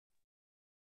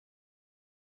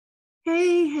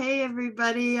Hey,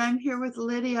 everybody. I'm here with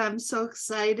Lydia. I'm so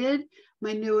excited.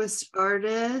 My newest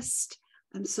artist.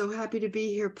 I'm so happy to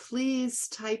be here. Please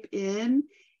type in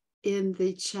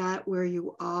the chat where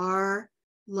you are.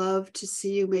 Love to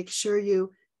see you. Make sure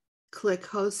you click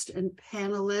host and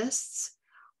panelists.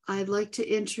 I'd like to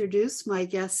introduce my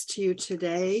guest to you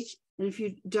today. And if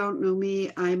you don't know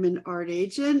me, I'm an art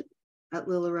agent at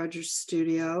Lilla Rogers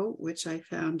Studio, which I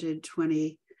founded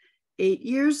 28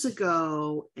 years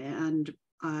ago, and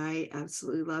I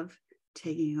absolutely love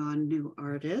taking on new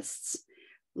artists.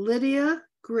 Lydia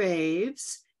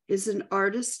Graves is an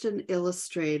artist and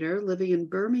illustrator living in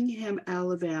Birmingham,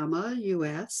 Alabama,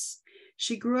 US.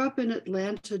 She grew up in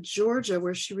Atlanta, Georgia,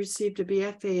 where she received a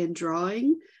BFA in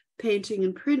drawing, painting,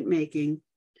 and printmaking.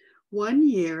 One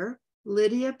year,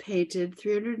 Lydia painted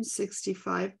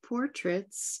 365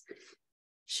 portraits.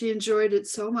 She enjoyed it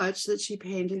so much that she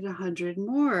painted 100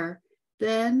 more.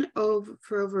 Then,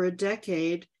 for over a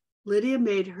decade, Lydia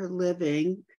made her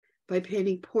living by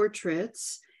painting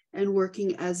portraits and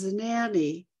working as a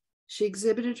nanny. She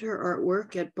exhibited her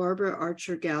artwork at Barbara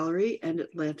Archer Gallery and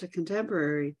Atlanta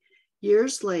Contemporary.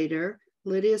 Years later,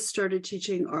 Lydia started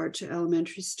teaching art to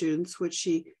elementary students, which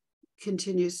she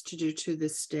continues to do to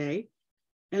this day,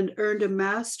 and earned a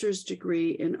master's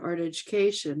degree in art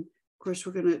education. Of course,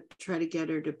 we're going to try to get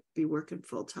her to be working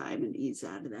full time and ease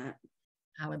out of that.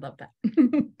 I would love that.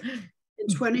 In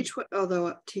 2020,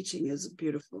 although teaching is a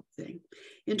beautiful thing.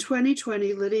 In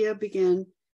 2020, Lydia began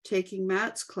taking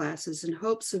Matt's classes in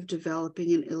hopes of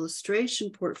developing an illustration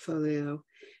portfolio.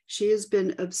 She has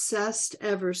been obsessed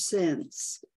ever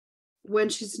since. When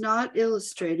she's not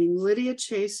illustrating, Lydia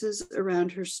chases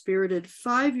around her spirited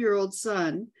 5-year-old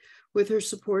son with her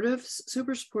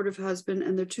super supportive husband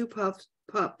and their two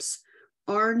pups,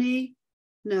 Annie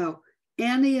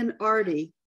and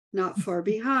Artie, not far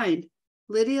behind.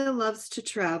 Lydia loves to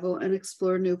travel and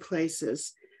explore new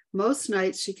places. Most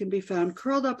nights she can be found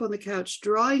curled up on the couch,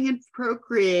 drawing in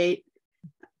Procreate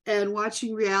and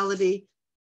watching reality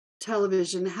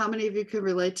television. How many of you can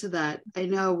relate to that? I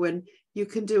know when you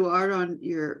can do art on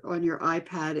your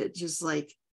iPad, it just like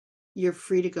you're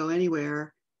free to go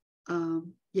anywhere.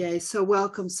 Yay, so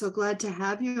welcome. So glad to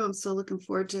have you. I'm so looking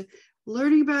forward to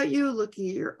learning about you, looking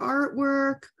at your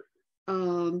artwork.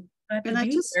 And I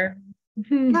just,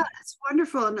 yeah, it's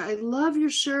wonderful. And I love your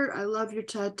shirt. I love your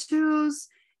tattoos.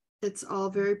 It's all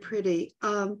very pretty.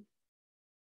 And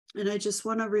I just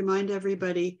want to remind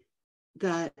everybody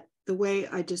that the way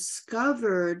I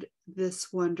discovered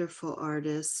this wonderful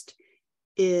artist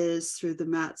is through the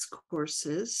Matt's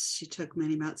courses. She took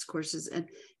many Matt's courses, and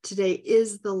today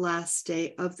is the last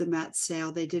day of the Matt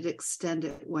sale. They did extend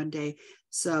it one day,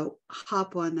 so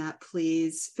hop on that,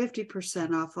 please.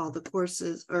 50% off all the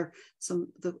courses, or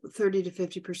the 30 to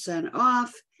 50%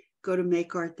 off. Go to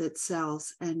Make Art That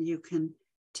Sells, and you can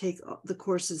take the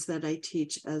courses that I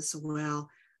teach as well.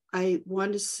 I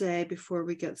want to say before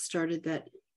we get started that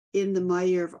in the My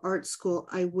Year of Art School,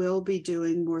 I will be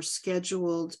doing more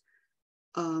scheduled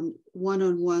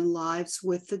one-on-one lives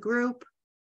with the group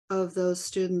of those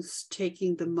students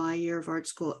taking the My Year of Art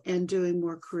School and doing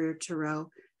more career tarot,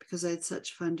 because I had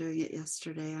such fun doing it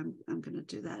yesterday. I'm going to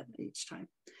do that each time.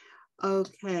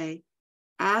 Okay.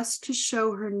 Asked to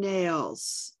show her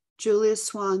nails. Julia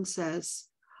Swan says,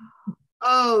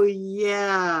 oh,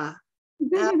 yeah.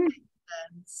 That makes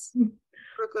sense.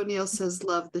 Brooke O'Neill says,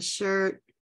 love the shirt.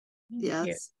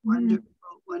 Yes, wonderful,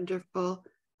 wonderful.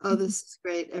 Oh, this is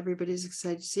great. Everybody's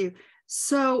excited to see you.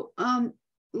 So,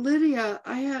 Lydia,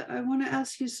 I want to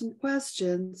ask you some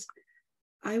questions.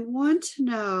 I want to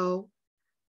know,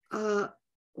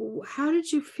 how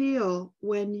did you feel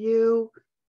when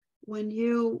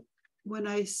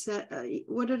I said,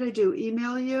 what did I do?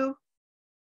 Email you?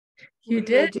 You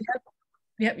did?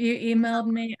 Yep, you emailed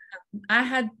me.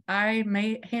 I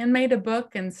handmade a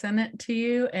book and sent it to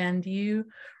you, and you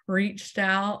reached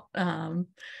out and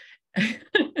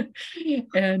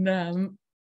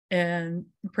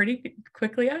pretty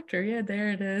quickly after, yeah,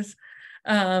 there it is.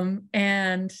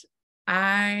 And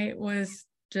I was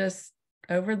just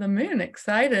over the moon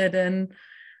excited, and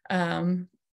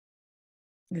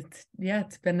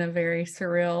it's been a very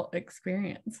surreal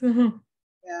experience.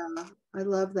 Yeah, I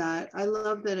love that. I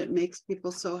love that it makes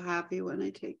people so happy when I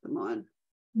take them on.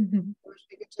 I wish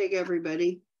I could take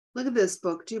everybody. Look at this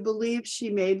book. Do you believe she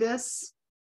made this?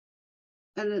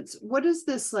 And what is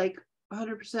this, like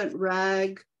 100%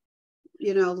 rag,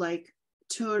 like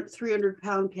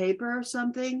 300-pound paper or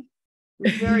something?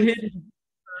 Very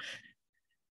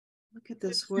look at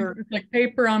this work. It's like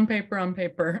paper on paper on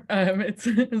paper. It's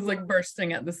like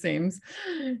bursting at the seams.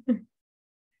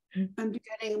 I'm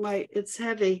getting it's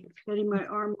heavy, getting my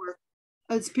arm work.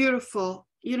 It's beautiful.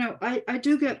 You know, I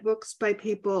do get books by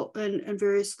people and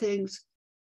various things,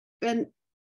 and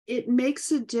it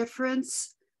makes a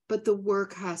difference, but the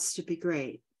work has to be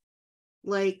great.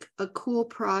 Like a cool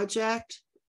project,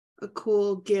 a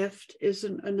cool gift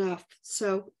isn't enough.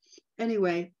 So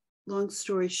anyway, long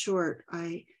story short,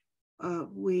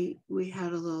 we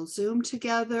had a little Zoom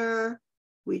together.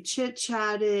 We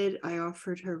chit-chatted. I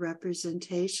offered her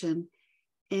representation.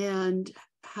 And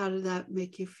how did that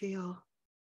make you feel?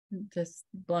 Just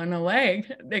blown away,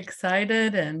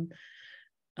 excited and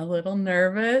a little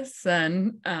nervous,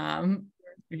 and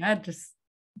yeah, just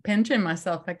pinching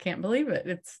myself. I can't believe it.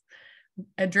 It's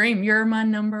a dream. You're my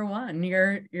number one.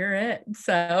 You're it.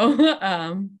 So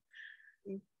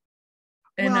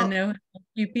and I know a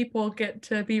few people get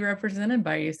to be represented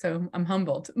by you, so I'm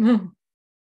humbled.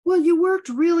 Well, you worked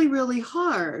really, really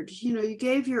hard. You know, you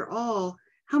gave your all.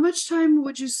 How much time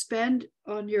would you spend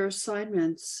on your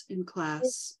assignments in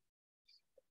class?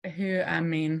 I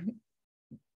mean,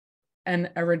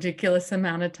 a ridiculous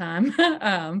amount of time.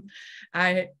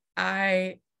 I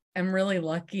am really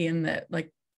lucky in that,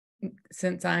 like,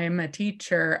 since I am a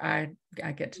teacher,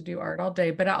 I get to do art all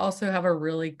day, but I also have a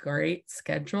really great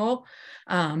schedule,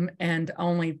 and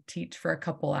only teach for a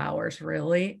couple hours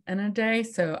really in a day.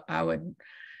 So I would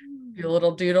do a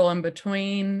little doodle in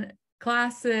between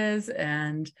classes,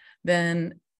 and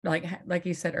then like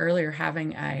you said earlier,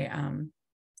 having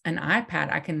an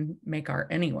iPad, I can make art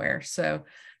anywhere. So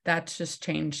that's just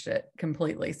changed it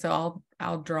completely. So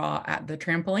I'll draw at the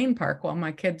trampoline park while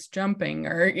my kid's jumping,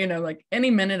 or, you know, like any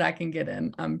minute I can get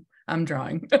in, I'm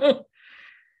drawing.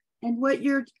 And what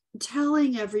you're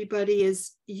telling everybody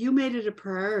is you made it a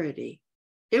priority.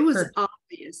 It was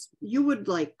obvious. You would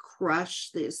like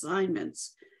crush the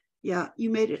assignments. Yeah,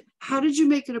 you made it. How did you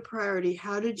make it a priority?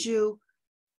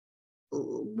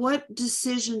 What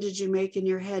decision did you make in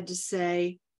your head to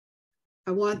say,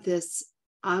 I want this,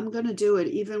 I'm going to do it,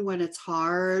 even when it's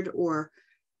hard, or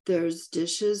there's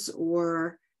dishes,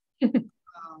 or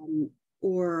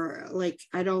like,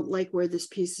 I don't like where this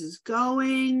piece is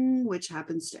going, which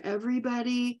happens to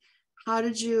everybody.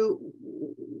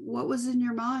 What was in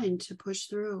your mind to push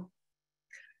through?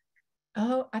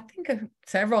 Oh, I think of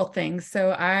several things.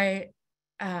 So I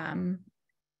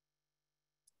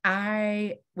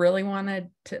really wanted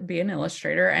to be an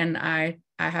illustrator, and I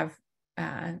have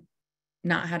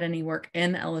not had any work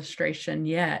in illustration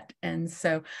yet. And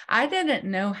so I didn't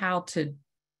know how to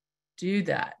do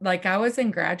that. Like, I was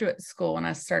in graduate school when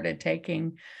I started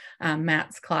taking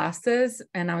Matt's classes,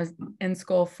 and I was in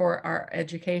school for art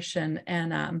education.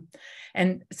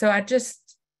 And so I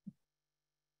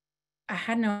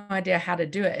had no idea how to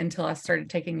do it until I started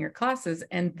taking your classes.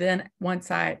 And then once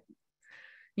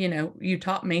you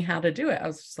taught me how to do it, I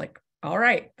was just like, all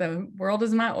right, the world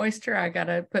is my oyster. I got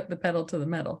to put the pedal to the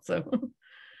metal. So,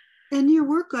 and your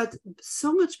work got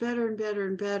so much better and better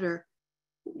and better.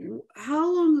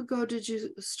 How long ago did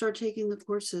you start taking the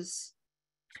courses?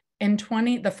 In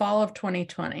the fall of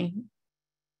 2020.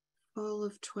 Fall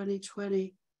of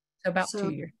 2020. So about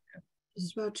 2 years ago.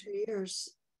 Just about 2 years.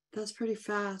 That's pretty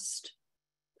fast.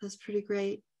 That's pretty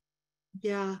great.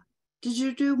 Yeah. Did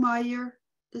you do my year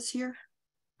this year?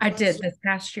 I did. This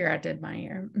past year, I did my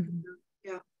year. Mm-hmm.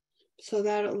 Yeah. So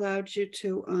that allowed you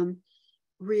to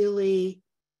really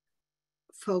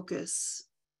focus,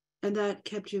 and that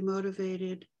kept you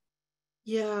motivated.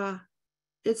 Yeah.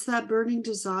 It's that burning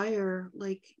desire,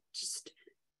 like, just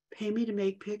pay me to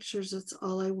make pictures. That's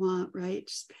all I want, right?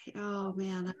 Just pay. Oh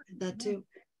man, I did that too.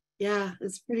 Yeah,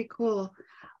 it's pretty cool.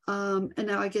 And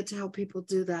now I get to help people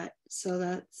do that.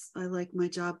 So I like my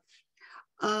job.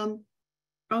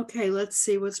 Okay, let's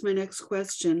see. What's my next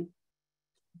question?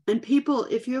 And people,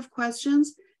 if you have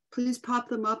questions, please pop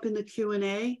them up in the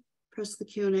Q&A. Press the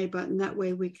Q&A button. That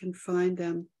way we can find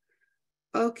them.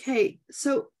 Okay,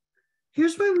 so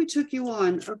here's why we took you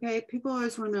on. Okay, people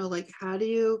always want to know, like, how do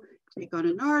you take on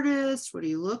an artist? What do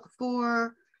you look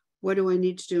for? What do I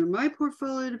need to do in my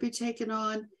portfolio to be taken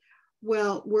on?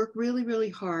 Well, work really,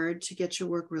 really hard to get your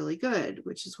work really good,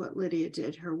 which is what Lydia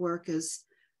did. Her work is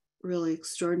really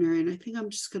extraordinary. And I think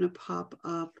I'm just going to pop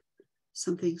up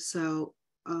something. So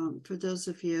for those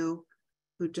of you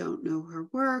who don't know her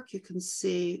work, you can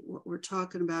see what we're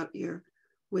talking about here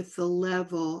with the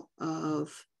level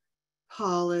of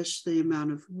polish, the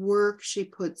amount of work she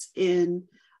puts in.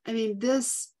 I mean,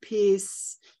 this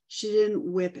piece, she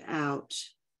didn't whip out.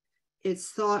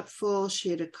 It's thoughtful. She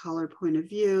had a color point of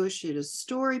view. She had a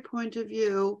story point of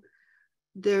view.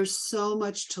 There's so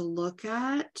much to look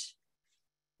at.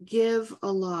 Give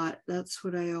a lot. That's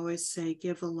what I always say,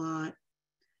 give a lot.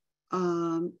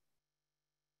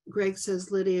 Greg says,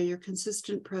 Lydia, your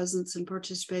consistent presence and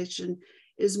participation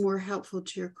is more helpful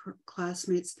to your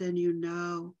classmates than you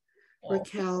know. Oh,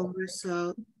 Raquel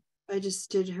Russo, I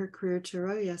just did her career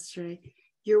tarot yesterday.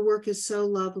 Your work is so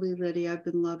lovely, Lydia. I've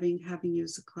been loving having you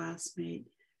as a classmate.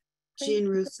 Jean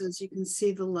Ruth says, you can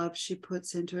see the love she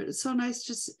puts into it. It's so nice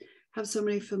just to have so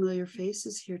many familiar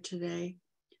faces here today.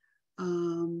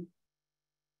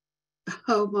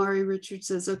 Mari Richard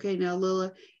says, okay, now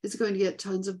Lilla is going to get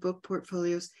tons of book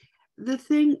portfolios. The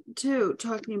thing too,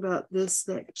 talking about this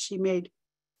that she made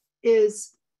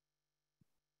is,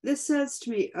 this says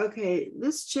to me, okay,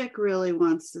 this chick really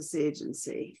wants this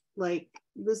agency. Like,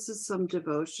 this is some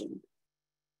devotion.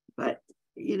 But,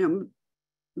 you know,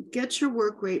 get your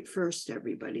work rate first,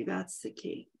 everybody. That's the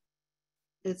key.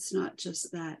 It's not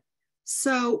just that.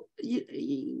 So,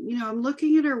 you know, I'm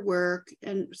looking at her work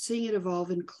and seeing it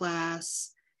evolve in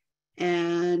class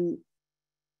and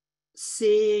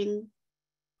seeing,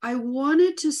 I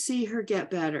wanted to see her get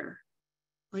better.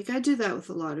 Like I do that with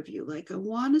a lot of you. Like I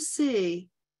want to see,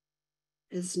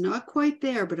 it's not quite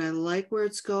there, but I like where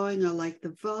it's going. I like the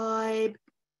vibe.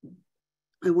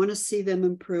 I want to see them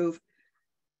improve.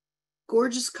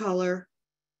 Gorgeous color.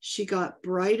 She got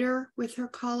brighter with her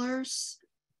colors,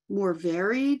 more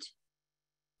varied.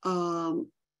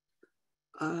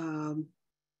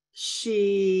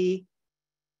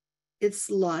 It's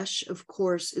lush, of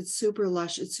course. It's super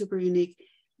lush. It's super unique.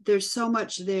 There's so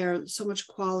much there, so much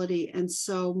quality and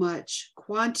so much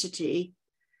quantity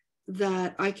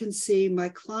that I can see my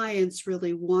clients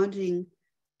really wanting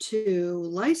to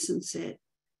license it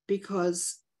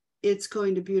because it's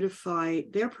going to beautify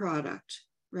their product,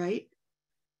 right?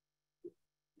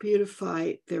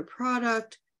 Beautify their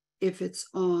product. If it's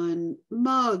on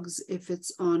mugs, if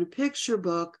it's on a picture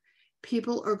book,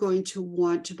 people are going to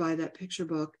want to buy that picture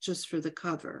book just for the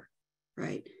cover,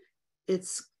 right? It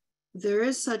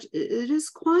is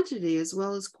quantity as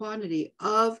well as quantity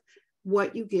of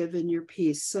what you give in your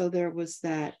piece. So there was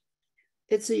that.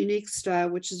 It's a unique style,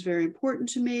 which is very important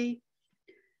to me.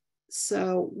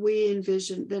 So we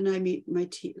envision, then I meet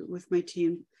with my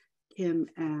team, Kim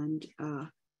and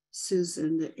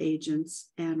Susan, the agents,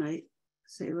 and I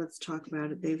say, let's talk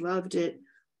about it. They loved it.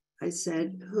 I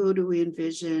said, who do we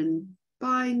envision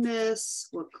buying this?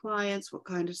 What clients? What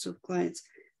kind of clients?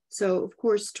 So of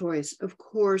course, toys, of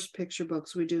course, picture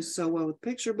books. We do so well with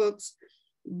picture books,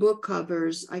 book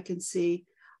covers. I can see,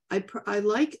 I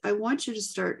want you to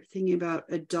start thinking about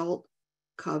adult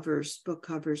covers, book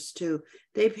covers too.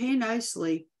 They pay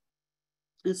nicely.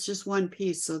 It's just one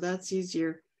piece, so that's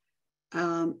easier.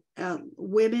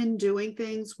 Women doing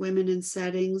things, women in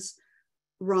settings,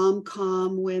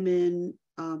 rom-com women,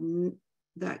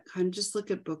 that kind of, just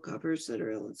look at book covers that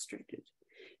are illustrated.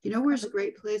 You know where's a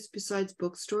great place besides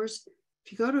bookstores?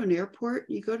 If you go to an airport,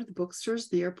 you go to the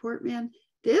bookstores in the airport, man,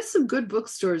 they have some good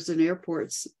bookstores in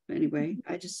airports. Anyway,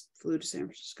 I just flew to San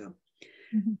Francisco.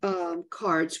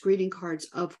 Cards, greeting cards,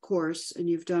 of course, and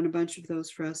you've done a bunch of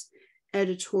those for us.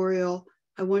 Editorial,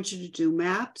 I want you to do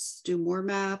maps, do more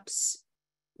maps,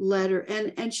 letter,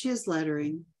 and she has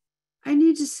lettering. I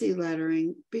need to see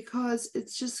lettering because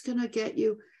it's just going to get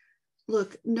you.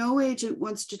 Look, no agent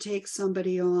wants to take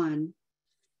somebody on,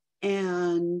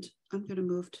 and I'm going to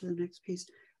move to the next piece.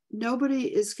 Nobody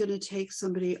is going to take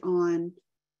somebody on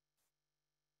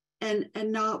and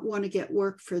not want to get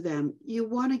work for them. You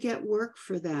want to get work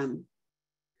for them.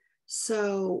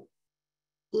 So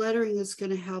lettering is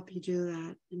going to help you do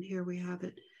that. And here we have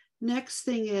it. Next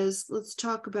thing is, let's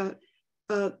talk about,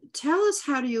 tell us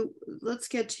let's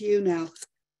get to you now.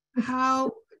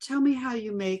 Tell me how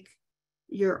you make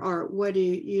your art. What do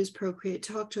you use Procreate?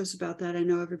 Talk to us about that. I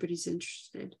know everybody's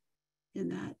interested in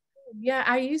that. Yeah,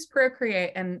 I use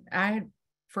Procreate, and I,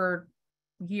 for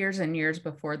years and years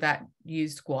before that,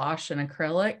 used gouache and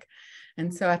acrylic.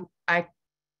 And so I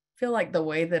feel like the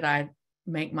way that I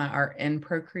make my art in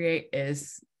Procreate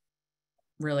is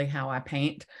really how I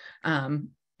paint.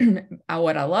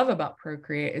 What I love about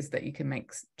Procreate is that you can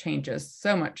make changes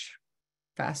so much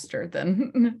faster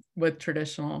than with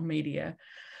traditional media.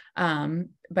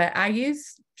 But I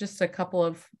use just a couple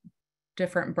of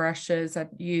different brushes. I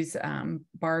use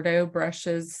Bardo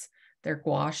brushes, their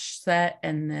gouache set,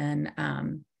 and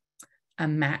then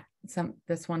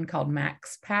this one called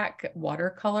Max Pack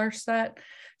watercolor set.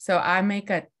 So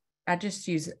I just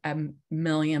use a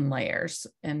million layers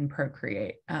in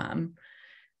Procreate,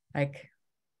 like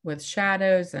with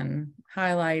shadows and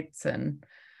highlights, and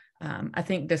I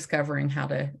think discovering how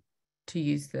to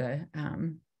use the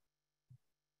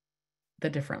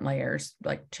different layers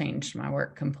like changed my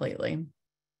work completely.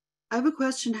 I have a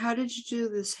question. How did you do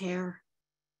this hair?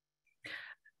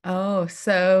 Oh,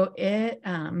 so it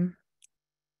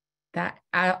that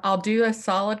I'll do a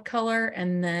solid color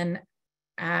and then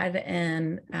add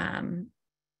in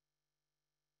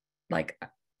like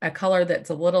a color that's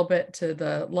a little bit to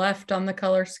the left on the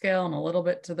color scale and a little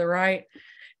bit to the right,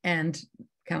 and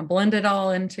kind of blend it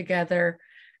all in together,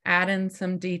 add in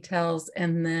some details,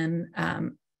 and then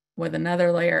with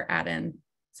another layer, add in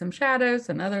some shadows,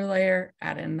 another layer,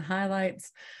 add in the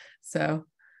highlights. So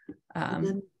and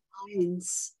then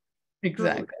lines.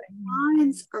 exactly. The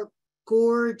lines are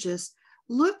gorgeous.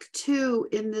 Look too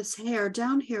in this hair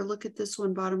down here. Look at this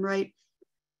one, bottom right.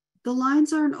 The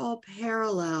lines aren't all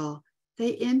parallel.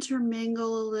 They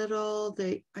intermingle a little.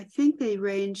 I think they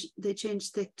change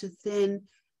thick to thin.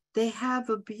 They have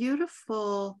a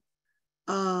beautiful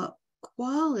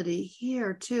quality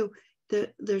here too.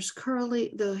 There's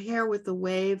curly, the hair with the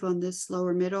wave on this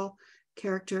lower middle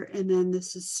character, and then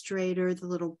this is straighter, the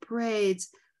little braids.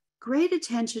 Great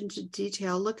attention to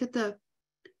detail. Look at the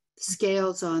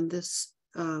scales on this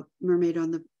mermaid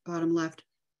on the bottom left.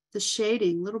 The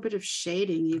shading, a little bit of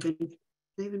shading even.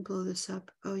 I even blow this up.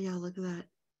 Oh yeah, look at that.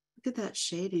 Look at that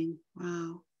shading.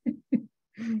 Wow.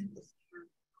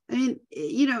 I mean,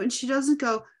 you know, and she doesn't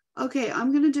go, okay,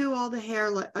 I'm going to do all the hair.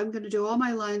 I'm going to do all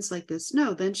my lines like this.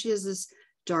 No, then she has this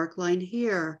dark line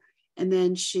here. And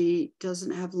then she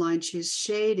doesn't have lines. She's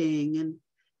shading. And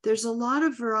there's a lot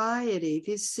of variety.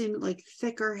 These seem like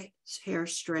thicker hair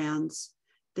strands.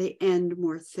 They end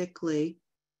more thickly.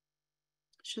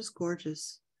 It's just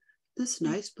gorgeous. This is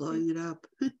nice blowing it up.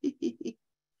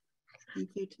 Thank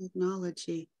you,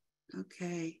 technology.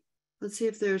 Okay. Let's see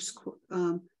if there's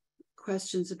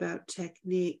questions about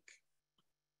technique.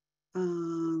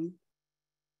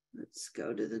 Let's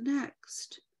go to the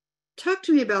next. Talk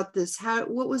to me about this.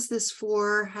 What was this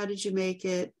for? How did you make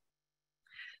it?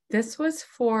 This was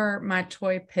for my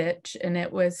toy pitch, and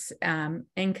it was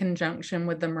in conjunction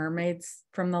with the mermaids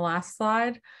from the last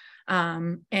slide.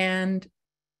 And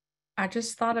I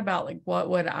just thought about like, what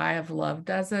would I have loved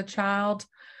as a child?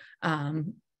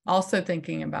 Also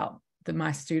thinking about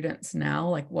my students now,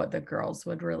 like what the girls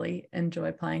would really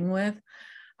enjoy playing with.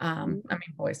 I mean,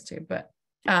 boys too, but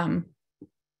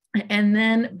and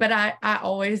then, but I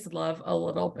always love a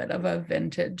little bit of a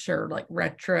vintage or like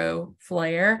retro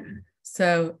flair.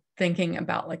 So thinking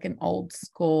about like an old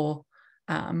school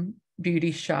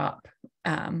beauty shop,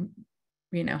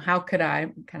 you know, how could I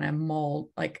kind of mold,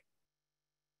 like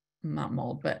not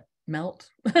mold, but melt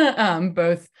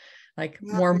both like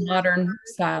more modern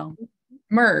style.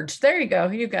 Merge. There you go.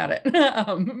 You got it.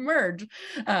 Merge.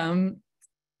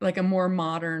 Like a more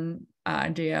modern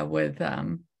idea with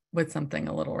something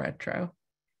a little retro.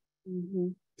 Mm-hmm.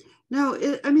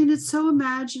 No, I mean, it's so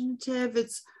imaginative.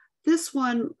 It's this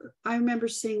one. I remember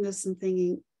seeing this and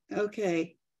thinking,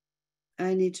 okay,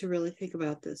 I need to really think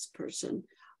about this person.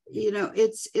 You know,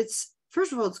 it's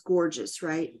first of all, it's gorgeous,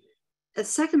 right? And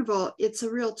second of all, it's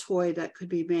a real toy that could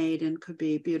be made and could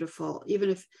be beautiful, even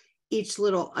if each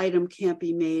little item can't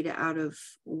be made out of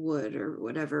wood or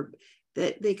whatever.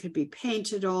 That they could be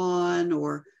painted on,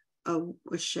 or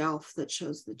a shelf that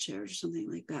shows the chair or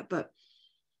something like that. But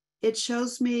it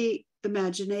shows me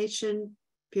imagination,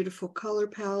 beautiful color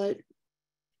palette,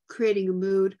 creating a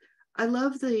mood. I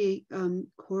love the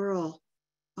coral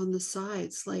on the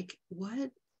sides. Like,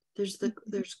 what?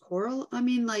 There's coral. I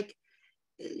mean, like,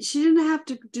 she didn't have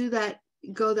to do that,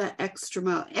 go that extra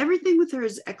mile. Everything with her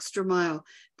is extra mile.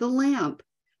 The lamp,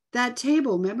 that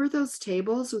table. Remember those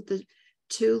tables with the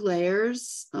 2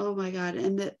 layers? Oh my God.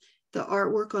 And the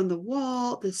artwork on the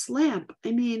wall, this lamp.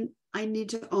 I mean, I need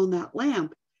to own that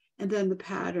lamp. And then the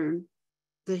pattern,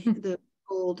 the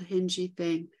old hingy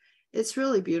thing. It's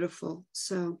really beautiful.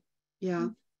 So yeah.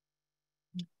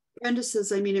 Brenda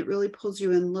says, I mean, it really pulls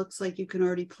you in. Looks like you can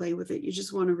already play with it. You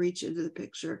just want to reach into the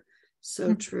picture.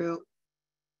 So true.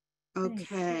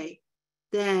 Okay.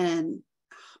 Then,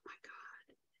 oh my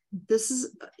God.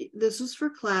 This was for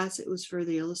class. It was for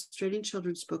the Illustrating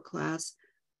Children's Book class.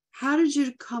 How did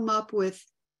you come up with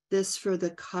this for the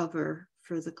cover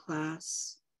for the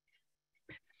class?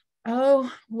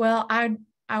 Oh, well, I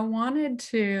wanted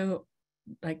to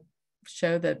like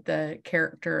show that the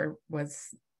character was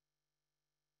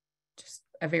just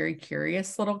a very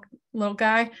curious little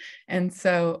guy. And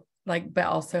so like, but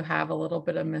also have a little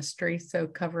bit of mystery. So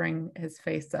covering his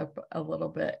face up a little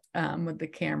bit with the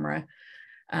camera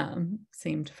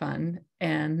seemed fun.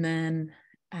 And then,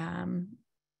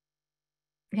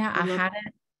 yeah, I had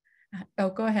it. Oh,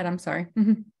 go ahead. I'm sorry.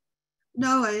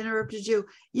 No, I interrupted you.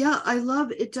 Yeah, I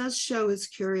love it. Does show his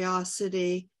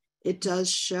curiosity. It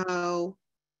does show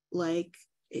like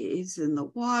he's in the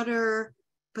water,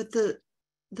 but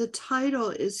the title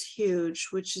is huge,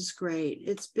 which is great.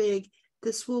 It's big.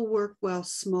 This will work well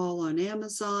small on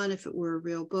Amazon if it were a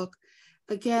real book.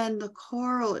 Again, the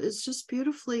coral is just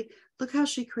beautifully, look how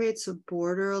she creates a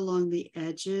border along the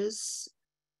edges.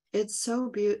 It's so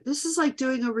beautiful. This is like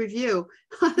doing a review.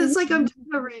 It's like I'm doing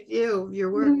a review of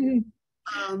your work,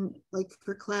 like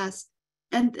for class.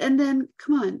 And then,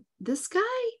 come on, this guy,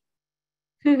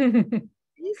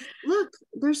 look,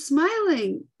 they're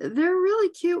smiling. They're really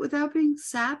cute without being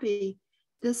sappy.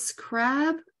 This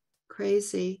crab,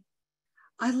 crazy.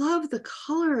 I love the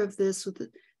color of this with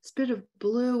this bit of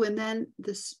blue and then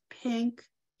this pink.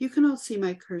 You can all see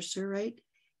my cursor, right?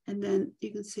 And then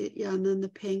you can see it, yeah, and then the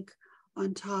pink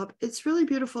on top. It's really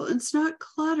beautiful. And it's not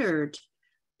cluttered.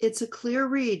 It's a clear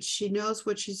read. She knows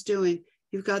what she's doing.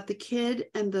 You've got the kid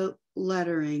and the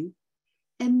lettering.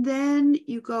 And then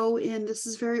you go in, this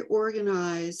is very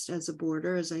organized as a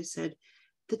border, as I said.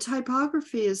 The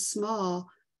typography is small,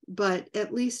 but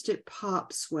at least it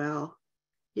pops well.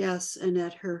 Yes,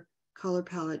 Annette, her color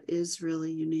palette is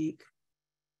really unique.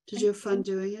 Did you have fun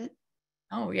doing it?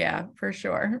 Oh, yeah, for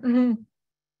sure.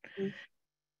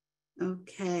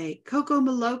 Okay, Coco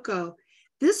Maloko.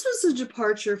 This was a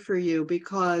departure for you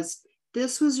because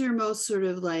this was your most sort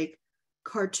of like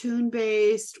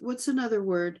cartoon-based, what's another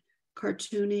word?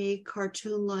 Cartoony,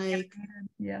 cartoon-like,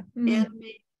 yeah,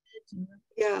 animated,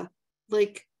 yeah,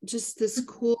 like just this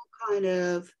cool kind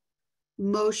of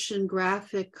motion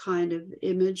graphic kind of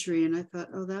imagery. And I thought,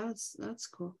 oh, that's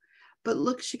cool. But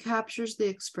look, she captures the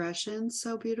expression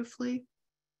so beautifully.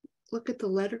 Look at the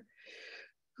lettering.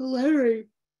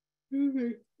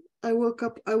 I woke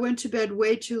up, I went to bed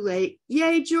way too late.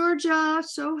 Yay, Georgia,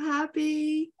 so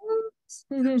happy.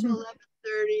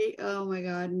 11:30. Oh my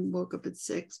God, and woke up at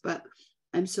 6, but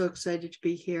I'm so excited to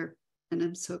be here and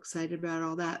I'm so excited about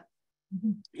all that.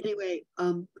 Anyway,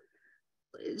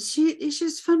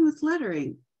 she's fun with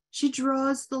lettering. She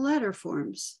draws the letter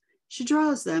forms. She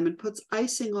draws them and puts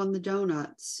icing on the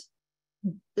donuts.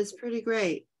 It's pretty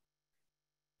great.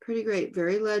 Pretty great.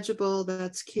 Very legible.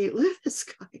 That's cute. Look at this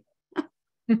guy.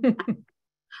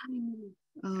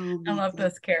 Oh, I love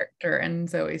this character in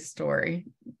Zoe's story.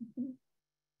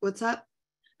 What's up?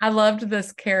 I loved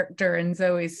this character in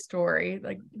Zoe's story.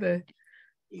 Like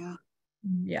yeah,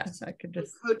 I could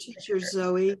just. The co-teacher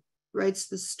Zoe writes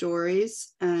the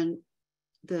stories and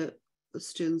the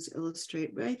students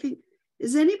illustrate. But I think,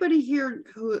 is anybody here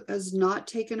who has not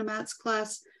taken a maths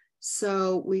class?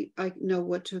 So I know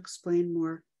what to explain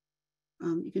more.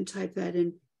 You can type that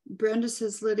in. Brenda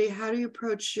says, Lydia, how do you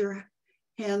approach your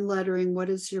hand lettering? What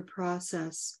is your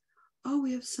process? Oh,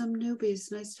 we have some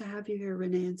newbies. Nice to have you here,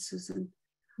 Renee and Susan.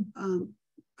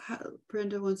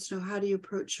 Brenda wants to know, how do you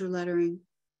approach your lettering?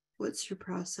 What's your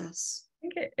process? I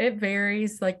think it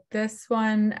varies. Like this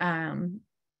one,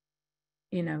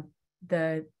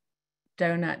 the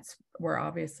donuts were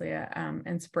obviously an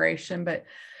inspiration, but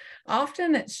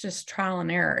often it's just trial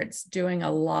and error. It's doing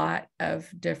a lot of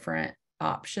different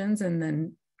options and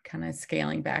then kind of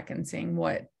scaling back and seeing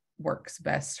what works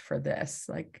best for this,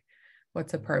 like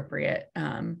what's appropriate.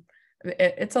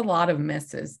 It's a lot of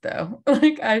misses though.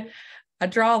 Like I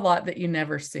draw a lot that you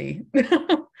never see. Did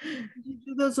you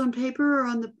do those on paper or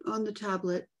on the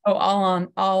tablet? Oh,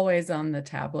 always on the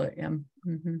tablet. Yeah.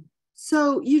 Mm-hmm.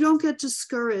 So you don't get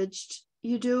discouraged.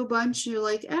 You do a bunch and you're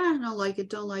like, I don't like it,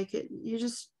 don't like it.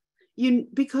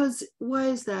 Because why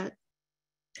is that?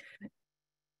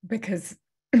 Because,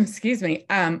 excuse me,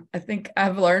 I think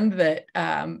I've learned that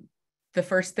the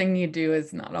first thing you do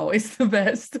is not always the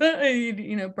best.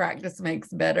 Practice makes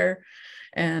better.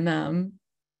 And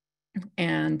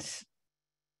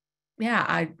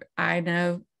yeah, I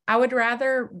know I would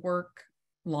rather work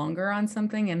longer on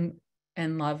something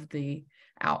and love the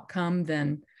outcome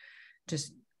than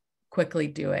just quickly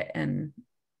do it and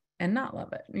not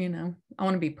love it. I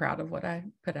want to be proud of what I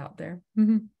put out there.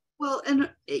 Mm-hmm. Well, and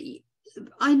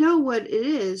I know what it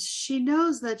is. She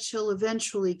knows that she'll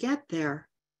eventually get there.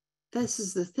 This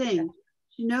is the thing.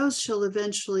 She knows she'll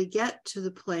eventually get to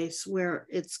the place where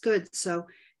it's good. So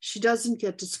she doesn't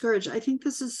get discouraged. I think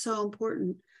this is so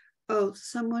important. Oh,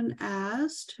 someone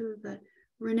asked,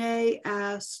 Renee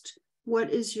asked,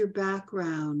 what is your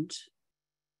background?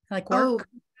 Like work?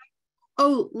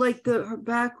 Oh, like her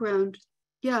background.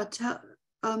 Yeah,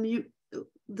 the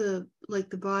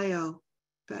bio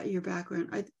about your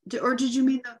background. Or did you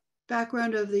mean the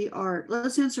background of the art?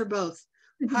 Let's answer both.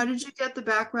 How did you get the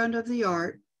background of the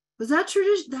art? Was that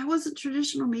tradition? That wasn't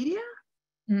traditional media?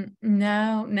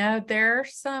 No. There are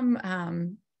some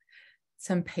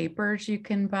papers you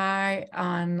can buy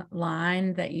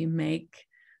online that you make,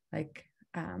 like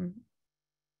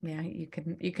yeah,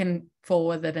 you can fool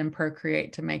with it and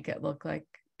Procreate to make it look like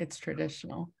it's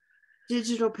traditional.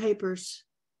 Digital papers.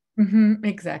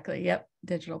 Exactly. Yep.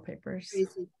 Digital papers.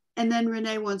 Crazy. And then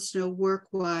Renee wants to know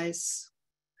work-wise.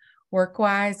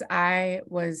 Work-wise, I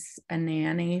was a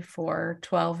nanny for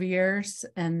 12 years,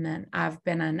 and then I've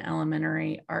been an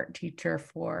elementary art teacher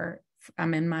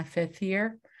I'm in my 5th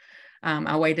year.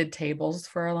 I waited tables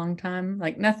for a long time,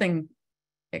 like nothing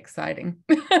exciting.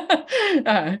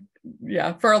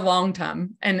 Yeah, for a long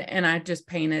time. And I just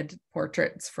painted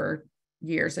portraits for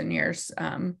years and years,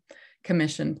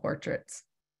 commissioned portraits.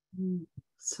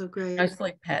 So great.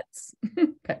 Mostly pets,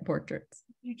 pet portraits.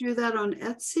 You do that on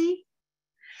Etsy?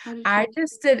 I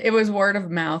just did, it was word of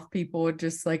mouth. People would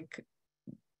just like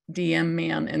DM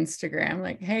me on Instagram,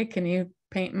 like, hey, can you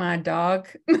paint my dog?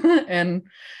 And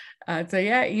I'd say,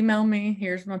 yeah, email me,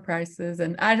 here's my prices.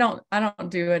 And I don't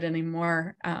do it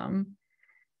anymore.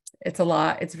 It's a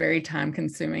lot. It's very time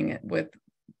consuming with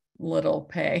little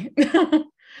pay.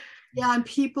 Yeah, and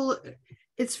people,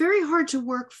 it's very hard to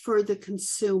work for the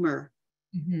consumer,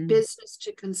 business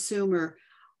to consumer.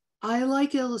 I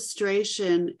like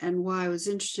illustration, and why I was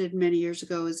interested many years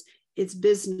ago is it's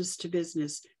business to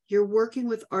business. You're working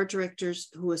with art directors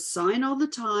who assign all the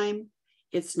time.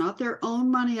 It's not their own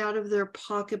money out of their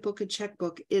pocketbook and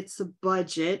checkbook. It's a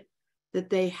budget that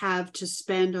they have to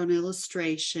spend on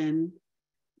illustration.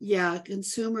 Yeah,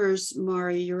 consumers,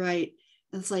 Mari, you're right.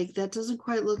 It's like, that doesn't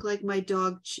quite look like my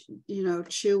dog,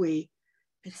 Chewy.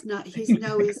 It's not, he's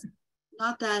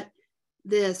not that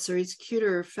this, or he's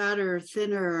cuter or fatter or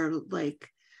thinner, or like,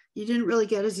 you didn't really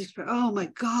get his expression. Oh my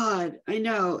God, I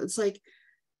know. It's like,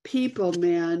 people,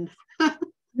 man.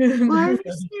 Well, I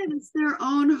understand it's their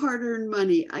own hard-earned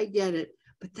money. I get it.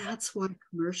 But that's why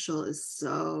commercial is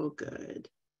so good.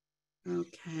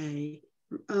 Okay.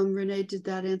 Renee, did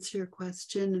that answer your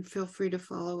question? And feel free to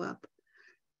follow up.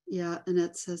 Yeah,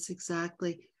 Annette says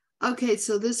exactly. Okay,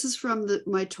 so this is from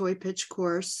my toy pitch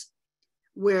course,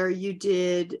 where you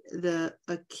did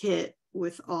a kit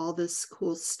with all this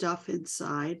cool stuff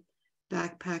inside,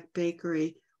 Backpack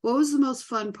Bakery. What was the most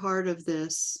fun part of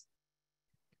this?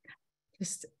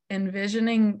 Just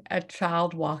envisioning a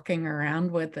child walking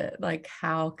around with it. Like,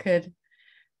 how could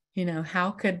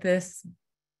this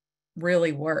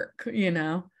really work?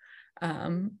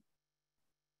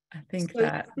 I think So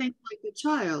that. you think like a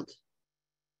child.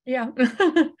 Yeah.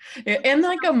 And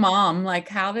like a mom, like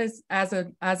how does, as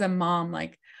a mom,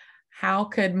 like how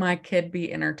could my kid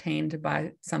be entertained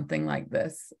by something like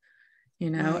this,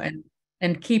 Right.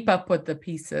 and keep up with the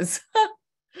pieces.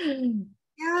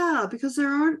 Yeah, because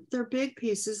they're big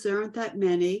pieces. There aren't that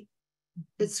many.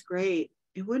 It's great.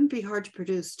 It wouldn't be hard to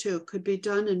produce too. It could be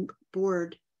done in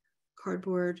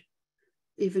cardboard,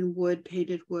 even wood,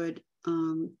 painted wood,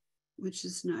 which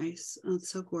is nice. Oh, it's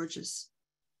so gorgeous.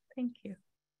 Thank you.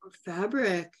 Or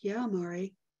fabric. Yeah,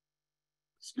 Mari.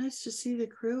 It's nice to see the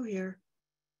crew here.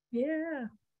 Yeah.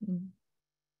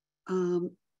 I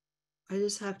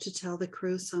just have to tell the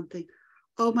crew something.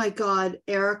 Oh my God,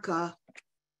 Erica.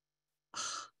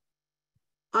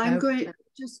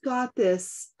 Just got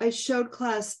this. I showed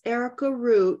class. Erica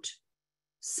Root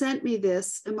sent me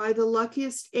this. Am I the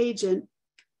luckiest agent?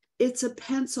 It's a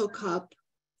pencil cup.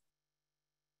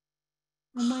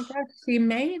 Oh my gosh, she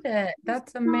made it.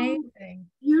 That's amazing.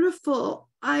 Beautiful.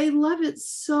 I love it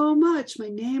so much. My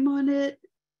name on it.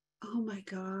 Oh my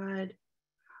God.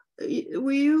 Do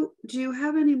you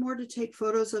have any more to take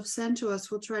photos of? Send to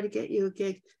us. We'll try to get you a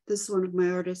gig. This is one of my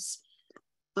artists.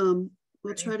 We'll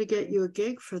try to get you a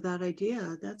gig for that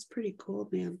idea. That's pretty cool,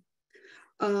 man.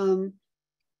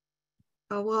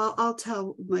 Well, I'll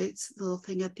tell my little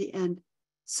thing at the end.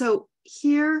 So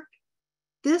here,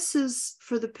 this is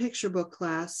for the picture book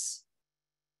class.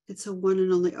 It's a one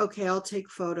and only. Okay, I'll take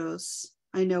photos.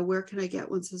 I know. Where can I get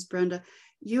one, says Brenda.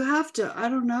 You have to, I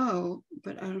don't know,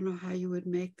 but I don't know how you would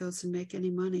make those and make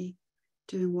any money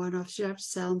doing one-offs. You have to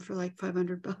sell them for like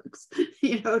 $500,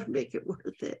 to make it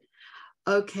worth it.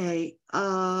 Okay.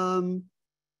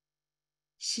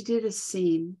 She did a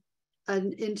scene,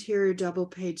 an interior double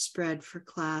page spread for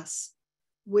class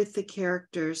with the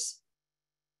characters.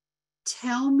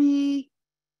 Tell me,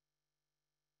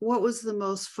 what was the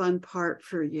most fun part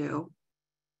for you?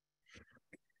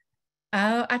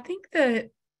 I think the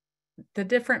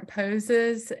different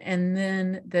poses and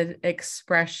then the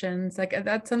expressions, like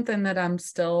that's something that I'm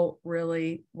still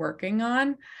really working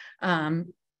on,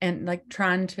 and like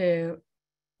trying to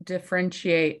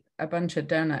differentiate a bunch of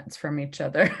donuts from each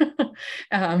other.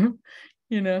 Like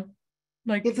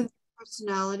Different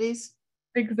personalities.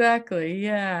 Exactly,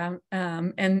 yeah.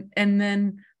 And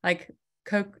then like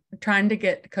trying to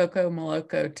get Coco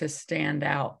Moloko to stand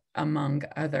out among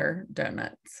other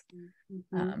donuts,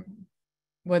 Mm-hmm.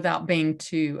 without being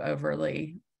too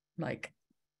overly like,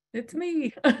 it's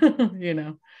me, you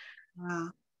know. Wow.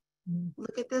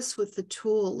 Look at this with the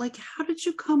tulle. Like, how did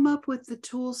you come up with the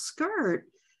tulle skirt?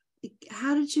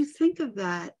 How did you think of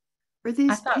that? Are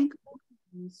these pink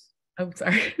ones? Oh,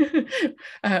 sorry.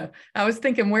 I was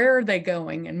thinking, where are they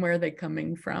going and where are they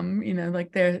coming from? You know,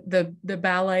 like the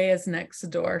ballet is next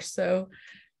door. So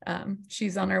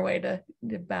she's on her way to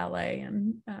the ballet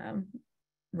and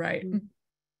right.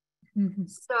 Mm-hmm.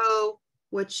 So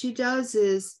what she does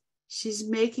is she's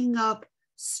making up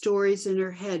stories in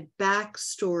her head,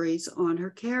 backstories on her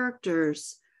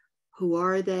characters. Who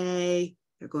are they?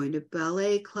 They're going to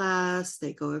ballet class.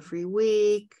 They go every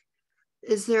week.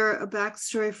 Is there a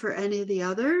backstory for any of the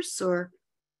others, or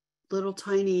little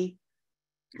tiny,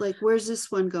 like, where's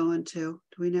this one going to?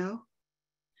 Do we know?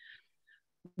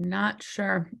 Not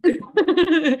sure.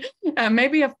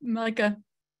 Maybe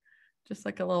just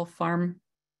like a little farm,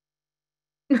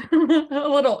 a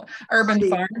little urban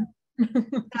farm.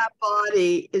 That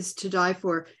body is to die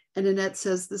for. And Annette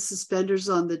says the suspenders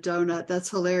on the donut. That's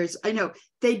hilarious. I know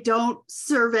they don't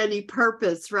serve any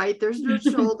purpose, right? There's no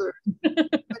shoulder.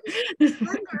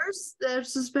 Suspenders. They're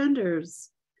suspenders.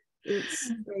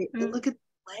 It's great. And look at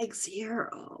the legs here.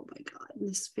 Oh my God. And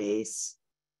his face.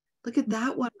 Look at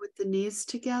that one with the knees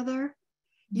together.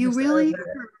 You really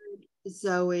heard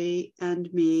Zoe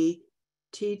and me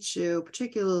teach you,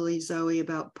 particularly Zoe,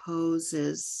 about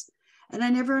poses. And I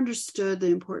never understood the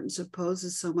importance of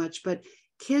poses so much, but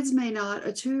kids may not,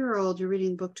 a 2-year-old you're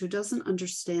reading a book to doesn't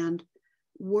understand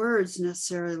words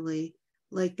necessarily.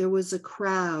 Like there was a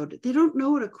crowd. They don't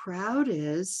know what a crowd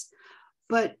is,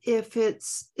 but if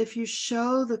you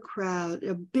show the crowd,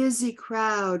 a busy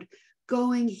crowd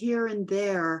going here and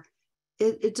there,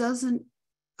 it doesn't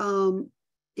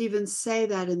even say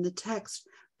that in the text,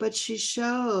 but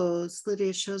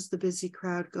Lydia shows the busy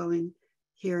crowd going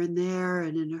here and there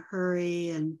and in a hurry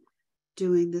and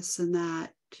doing this and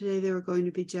that. Today they were going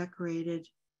to be decorated.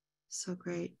 So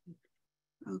great.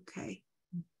 Okay.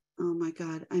 Oh my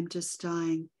God, I'm just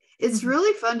dying. It's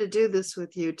really fun to do this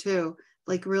with you too.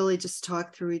 Like really just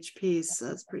talk through each piece.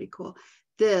 That's pretty cool.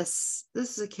 This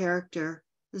is a character.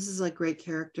 This is like great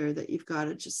character that you've got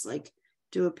to just like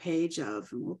do a page of,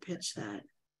 and we'll pitch that.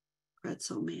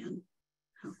 Pretzel Man.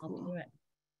 How cool. I'll do it.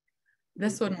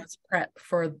 This one was prep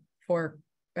for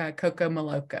Coco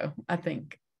Maloko, I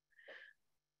think.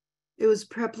 It was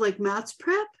prep like Matt's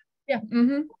prep? Yeah.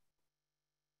 Mm-hmm.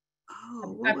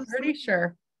 Oh, I'm pretty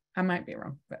sure. I might be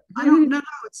wrong, but I don't know. No,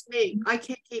 it's me. I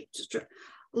can't keep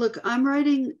look, I'm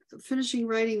finishing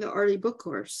writing the Artie book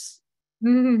course.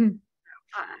 And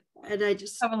I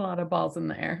just have a lot of balls in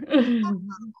the air.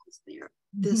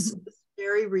 This is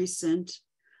very recent.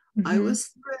 I was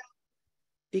thrilled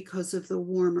because of the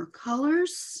warmer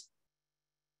colors,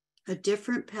 a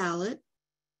different palette.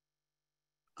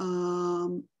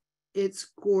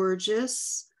 It's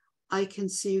gorgeous. I can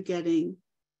see you getting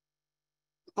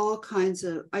all kinds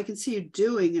of, I can see you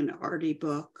doing an Artie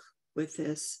book with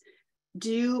this.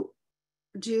 Do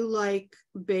you like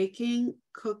baking,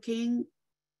 cooking?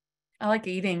 I like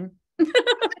eating.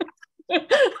 I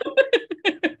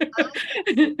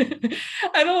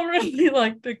don't really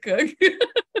like to cook.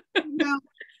 No.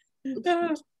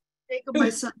 Jacob, my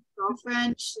son's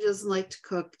girlfriend, she doesn't like to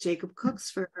cook. Jacob cooks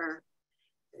for her.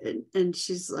 And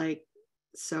she's like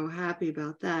so happy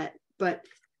about that. But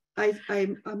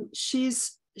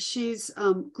she's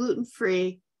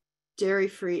gluten-free,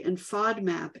 dairy-free, and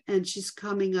FODMAP, and she's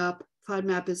coming up.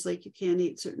 FODMAP is like you can't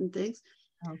eat certain things.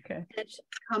 Okay. And she's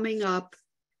coming up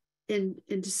in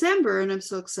December, and I'm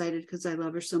so excited because I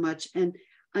love her so much, and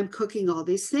I'm cooking all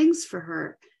these things for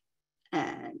her.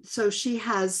 And so she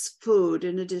has food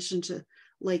in addition to,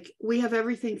 like, we have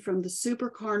everything from the super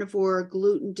carnivore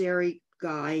gluten dairy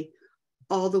guy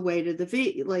all the way to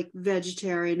the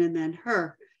vegetarian, and then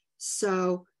her.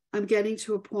 So I'm getting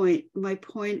to a point. My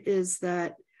point is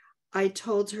that I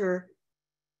told her,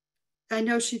 I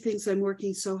know she thinks I'm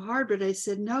working so hard, but I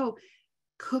said, no,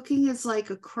 cooking is like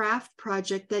a craft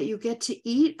project that you get to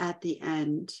eat at the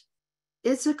end.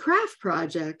 It's a craft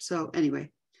project. So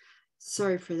anyway,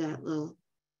 sorry for that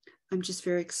I'm just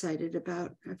very excited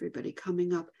about everybody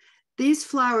coming up. These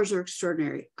flowers are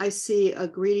extraordinary. I see a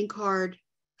greeting card,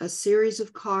 a series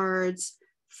of cards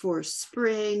for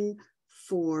spring,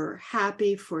 for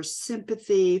happy, for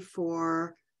sympathy,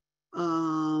 for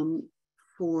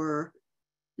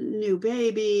new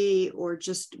baby, or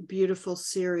just beautiful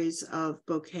series of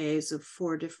bouquets of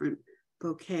 4 different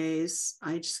bouquets.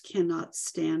 I just cannot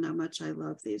stand how much I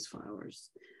love these flowers.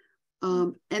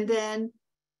 And then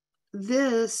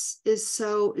this is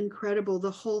so incredible.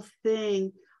 The whole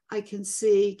thing, I can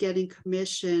see getting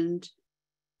commissioned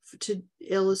to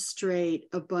illustrate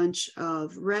a bunch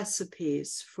of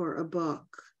recipes for a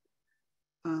book.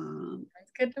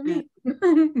 That's good to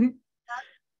me.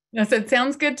 Yes, it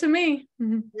sounds good to me.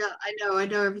 Yeah, I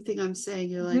know everything I'm saying.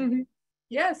 You're like,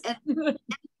 yes. And you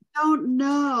don't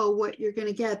know what you're going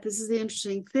to get. This is the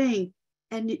interesting thing.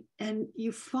 And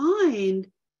you find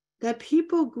that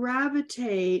people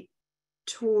gravitate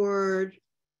toward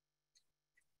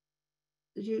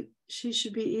you. She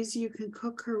should be easy. You can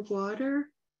cook her water.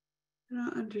 I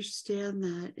don't understand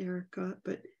that, Erica,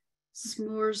 but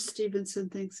S'mores Stevenson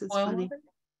thinks it's funny.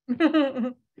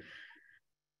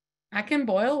 I can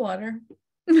boil water.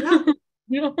 Yeah.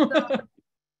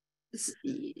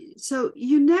 So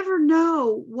you never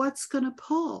know what's going to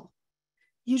pull.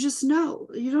 You just know.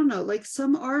 You don't know. Like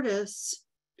some artists,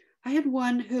 I had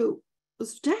one who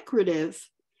was decorative,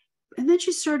 and then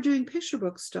she started doing picture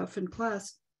book stuff in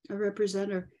class. I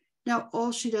represent her. Now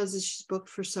all she does is she's booked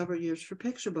for several years for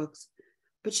picture books,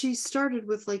 but she started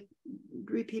with like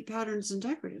repeat patterns and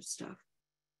decorative stuff.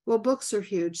 Well, books are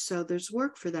huge, so there's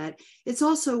work for that. It's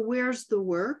also where's the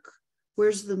work,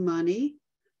 where's the money,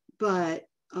 but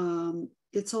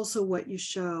it's also what you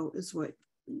show is what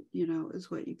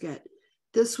you get.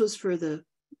 This was for the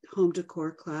home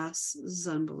decor class. This is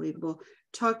unbelievable.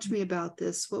 Talk to me about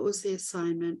this. What was the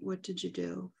assignment? What did you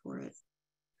do for it?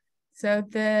 So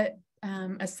the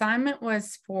assignment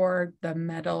was for the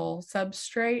metal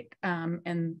substrate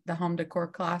in the home decor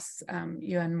class.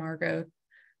 You and Margot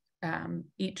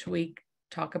each week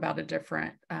talk about a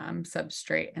different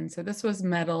substrate. And so this was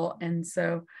metal. And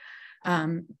so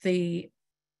the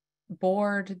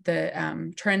board,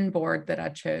 the trend board that I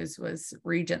chose was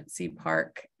Regency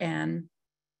Park. And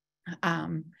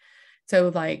so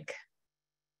like,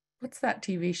 what's that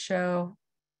TV show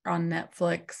on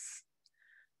Netflix?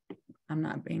 I'm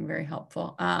not being very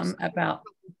helpful. About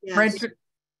yes.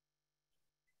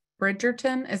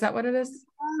 Bridgerton, is that what it is?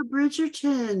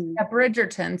 Bridgerton. Yeah,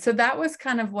 Bridgerton. So that was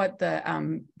kind of what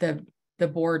the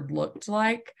board looked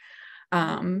like.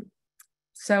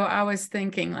 So I was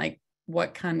thinking like,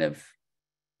 what kind of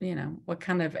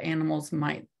animals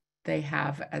might they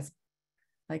have as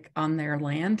like on their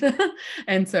land?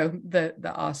 And so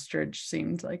the ostrich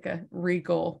seemed like a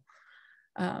regal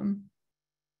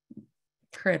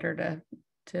critter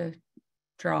to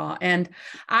draw. And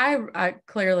I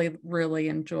clearly really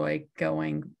enjoy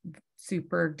going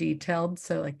super detailed.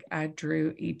 So like I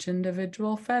drew each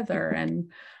individual feather and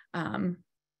blow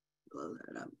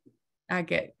that up.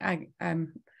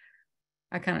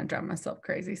 I kind of drive myself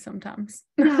crazy sometimes.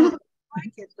 No, I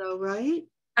like it though, right?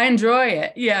 I enjoy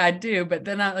it. Yeah, I do. But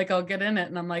then I'll get in it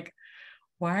and I'm like,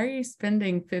 why are you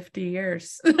spending 50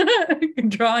 years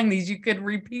drawing these? You could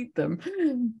repeat them,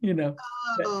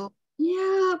 Oh,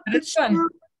 yeah. But it's fun.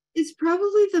 It's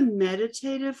probably the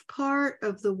meditative part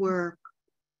of the work.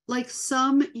 Like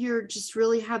some, you're just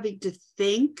really having to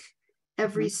think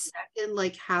every second,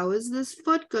 like, how is this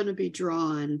foot going to be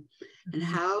drawn? And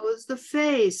how is the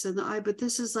face and the eye? But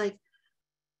this is like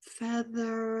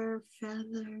feather,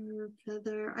 feather,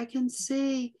 feather. I can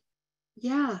see.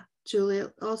 Yeah, Julia,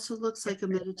 it also looks like a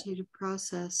meditative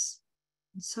process.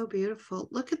 It's so beautiful.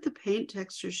 Look at the paint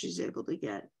texture she's able to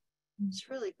get. It's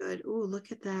really good. Oh,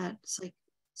 look at that. It's like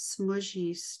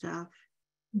smushy stuff.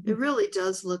 It really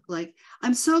does look like.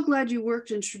 I'm so glad you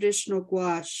worked in traditional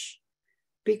gouache,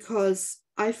 because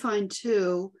I find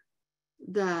too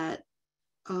that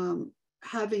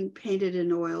having painted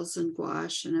in oils and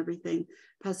gouache and everything,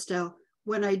 pastel,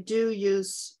 when I do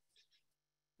use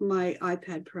my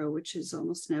iPad Pro, which is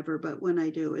almost never, but when I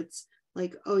do, it's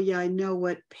like, oh yeah, I know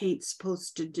what paint's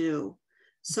supposed to do.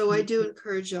 So I do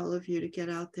encourage all of you to get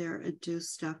out there and do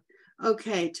stuff.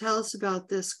 Okay, tell us about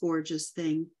this gorgeous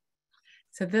thing.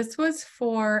 So this was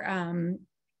for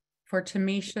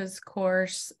Tamisha's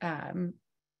course,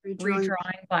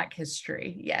 Redrawing Black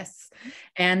History. Yes.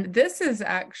 And this is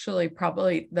actually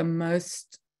probably the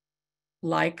most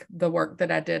like the work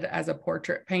that I did as a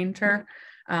portrait painter.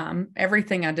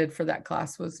 Everything I did for that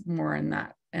class was more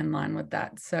in line with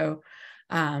that. So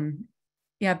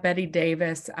yeah, Betty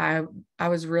Davis, I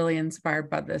was really inspired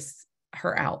by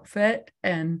her outfit,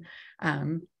 and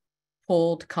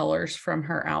pulled colors from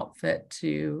her outfit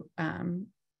to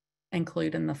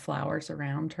include in the flowers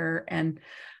around her. And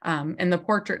in the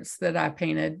portraits that I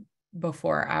painted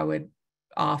before, I would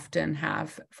often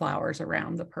have flowers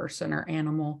around the person or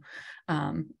animal,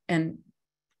 and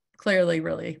clearly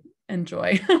really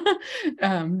enjoy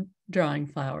drawing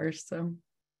flowers. So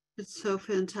it's so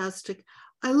fantastic.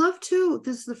 I love too,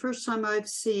 this is the first time I've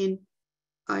seen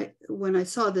when I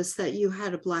saw this, that you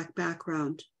had a black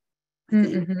background, I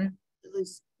think, at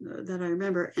least that I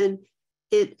remember. And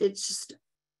it's just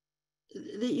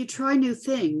that you try new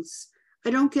things. I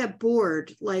don't get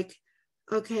bored. Like,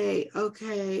 okay,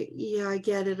 yeah, I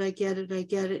get it.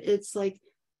 It's like,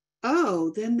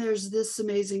 oh, then there's this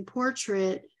amazing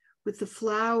portrait with the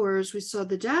flowers. We saw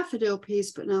the daffodil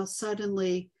piece, but now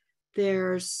suddenly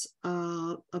there's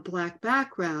a black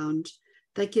background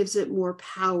that gives it more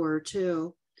power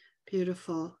too.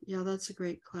 Beautiful. Yeah, that's a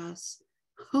great class.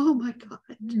 Oh my God.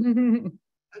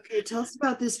 Okay, tell us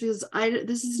about this, because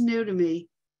this is new to me.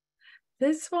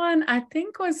 This one I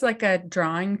think was like a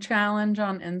drawing challenge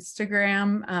on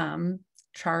Instagram.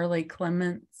 Charlie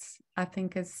Clements, I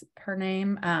think is her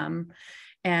name.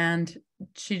 And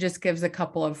she just gives a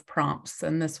couple of prompts.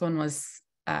 And this one was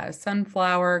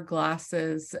sunflower,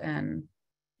 glasses, and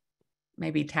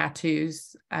maybe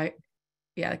tattoos.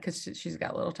 Because she's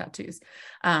got little tattoos.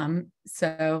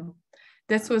 So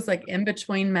this was like in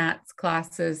between Matt's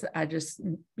classes. I just,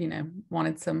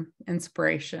 wanted some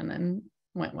inspiration and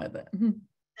went with it.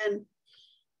 And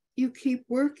you keep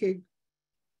working.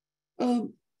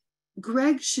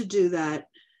 Greg should do that.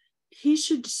 He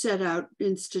should set out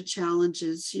Insta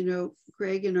challenges.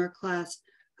 Greg in our class,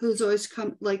 who's always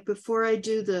come, like before I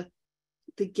do the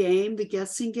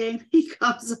guessing game, he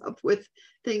comes up with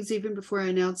things even before I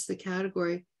announce the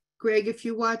category. Greg, if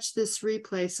you watch this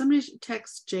replay, somebody should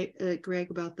text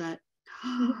Greg about that.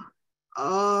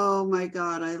 Oh my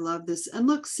God, I love this. And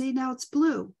look, see, now it's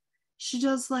blue. She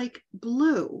does like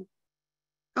blue.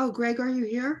 Oh, Greg, are you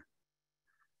here?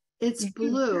 It's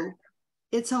blue.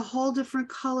 It's a whole different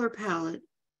color palette.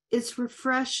 It's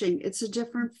refreshing. It's a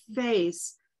different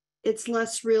face. It's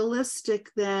less realistic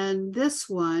than this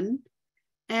one.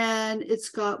 And it's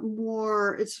got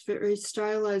more, it's very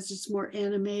stylized. It's more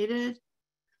animated.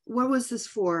 What was this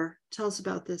for? Tell us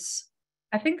about this.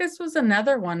 I think this was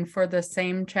another one for the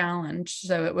same challenge.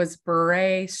 So it was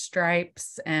beret,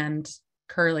 stripes, and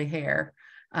curly hair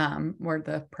were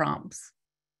the prompts.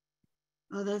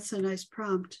 Oh, that's a nice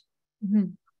prompt.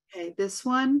 Okay, this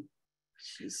one,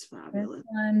 she's fabulous. This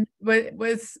one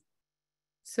was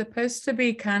supposed to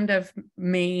be kind of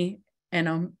me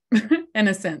in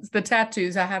a sense. The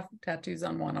tattoos, I have tattoos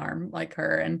on one arm like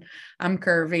her, and I'm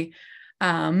curvy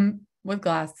with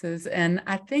glasses. And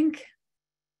I think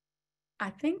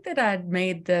that I'd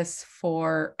made this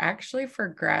for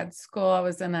grad school. I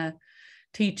was in a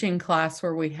teaching class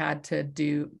where we had to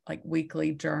do like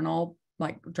weekly journal,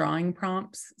 like drawing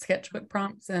prompts, sketchbook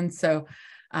prompts. And so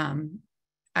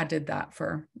I did that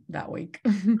for that week.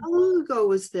 How long ago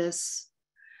was this?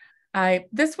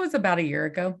 This was about a year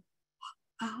ago.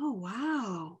 Oh,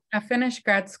 wow. I finished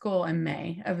grad school in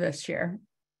May of this year.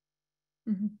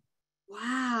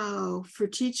 Wow, for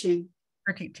teaching.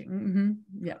 For teaching.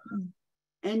 Yeah.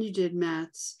 And you did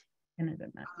maths. And I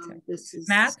did math too. This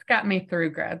maths got me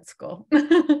through grad school.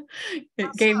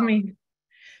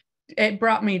 It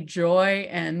brought me joy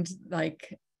and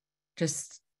like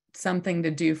just something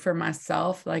to do for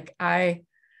myself. Like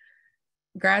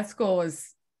grad school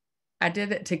was, I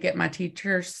did it to get my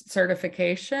teacher's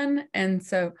certification. And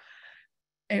so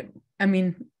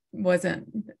wasn't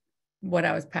what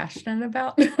I was passionate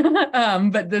about.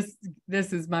 But this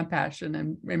is my passion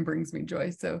and brings me joy.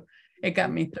 So it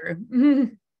got me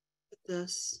through.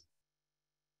 This.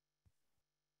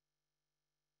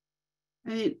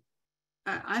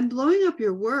 I'm blowing up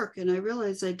your work, and I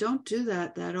realize I don't do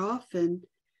that often.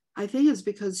 I think it's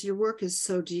because your work is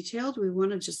so detailed. We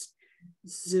want to just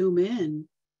zoom in.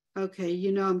 Okay,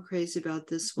 I'm crazy about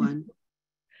this one.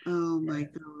 Oh my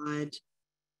God.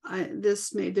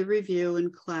 This made the review in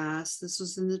class. This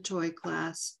was in the toy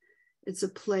class. It's a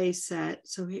play set.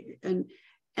 So and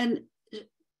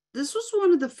this was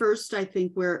one of the first, I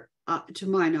think, where, to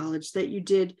my knowledge, that you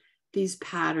did these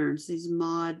patterns, these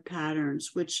mod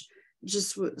patterns, which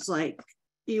just was like,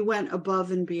 you went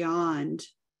above and beyond.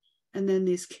 And then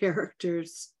these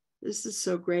characters. This is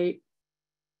so great.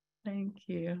 Thank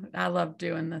you. I love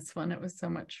doing this one. It was so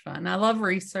much fun. I love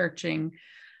researching.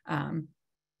 I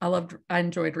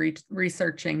enjoyed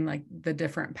researching like the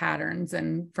different patterns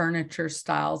and furniture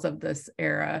styles of this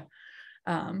era.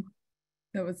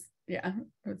 It was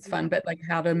fun, but like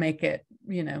how to make it,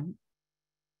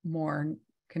 more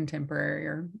contemporary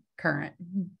or current.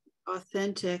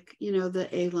 Authentic, the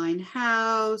A-line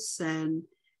house and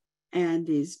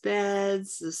these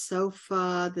beds, the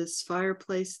sofa, this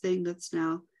fireplace thing that's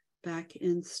now back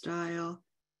in style,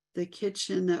 the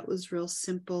kitchen that was real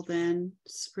simple then.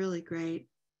 It's really great.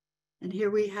 And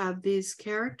here we have these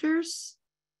characters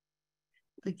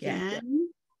again,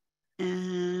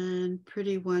 and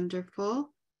pretty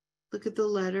wonderful. Look at the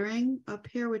lettering up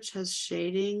here, which has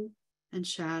shading and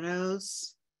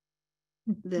shadows.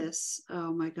 This,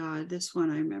 oh my God, this one,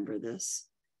 I remember this.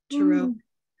 Tarot, of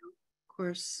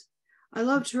course. I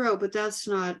love tarot, but that's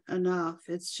not enough.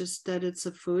 It's just that it's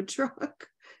a food truck.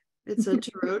 It's a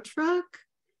tarot truck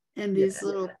and these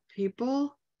little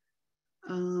people.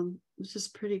 It's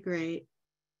just pretty great.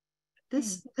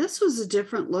 This was a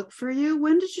different look for you.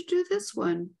 When did you do this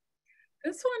one?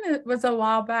 This one, it was a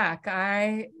while back.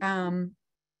 I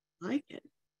like it.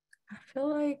 I feel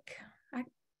like I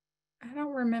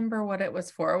don't remember what it was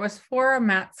for. It was for a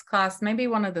Matt's class, maybe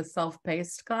one of the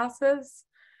self-paced classes.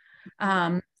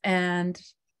 And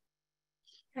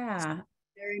yeah.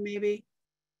 Maybe.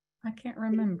 I can't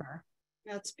remember.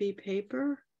 Matt's B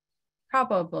paper?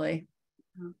 Probably.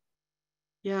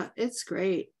 Yeah, it's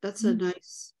great. That's a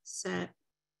nice set.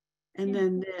 And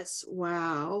then this,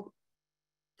 wow.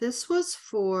 This was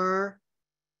for,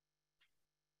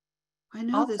 I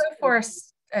know also this. For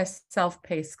a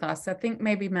self-paced class. I think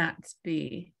maybe Matt's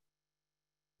B.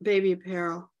 Baby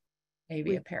apparel.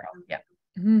 Baby apparel, yeah.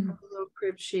 A little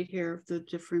crib sheet here of the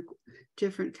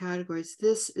different categories.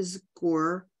 This is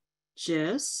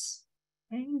gorgeous.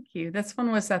 Thank you. This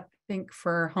one was, I think,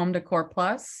 for Home Decor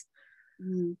Plus.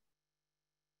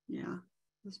 Yeah,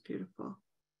 that's beautiful.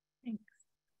 Thanks.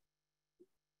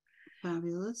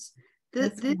 Fabulous.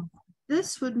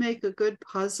 This would make a good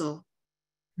puzzle.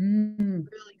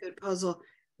 Really good puzzle,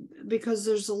 because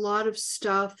there's a lot of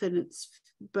stuff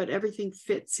but everything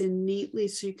fits in neatly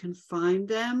so you can find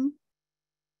them.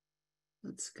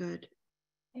 That's good.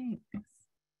 Thanks.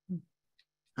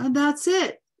 And that's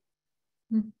it.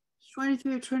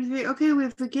 23 or 23. Okay, we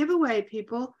have the giveaway,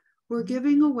 people. We're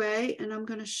giving away, and I'm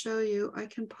going to show you. I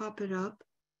can pop it up.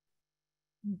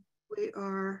 We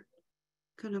are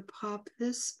going to pop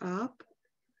this up.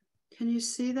 Can you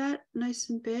see that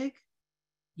nice and big?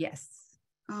 Yes.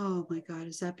 Oh my God,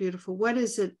 is that beautiful? What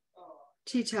is it?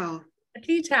 Tea towel. A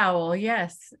tea towel,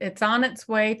 yes. It's on its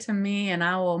way to me, and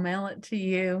I will mail it to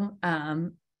you.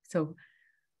 So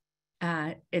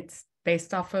it's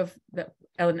based off of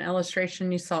an illustration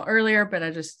you saw earlier, but I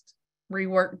just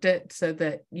reworked it so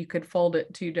that you could fold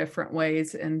it 2 different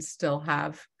ways and still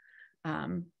have a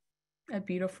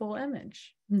beautiful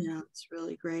image. Yeah, it's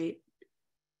really great.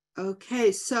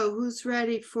 Okay, so who's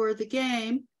ready for the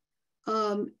game?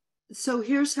 So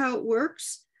here's how it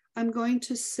works. I'm going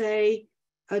to say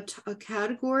a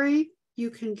category. You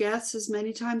can guess as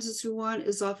many times as you want,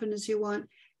 as often as you want,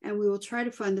 and we will try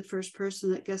to find the first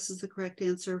person that guesses the correct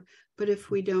answer. But if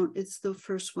we don't, it's the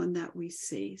first one that we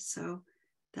see. So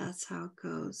that's how it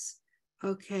goes.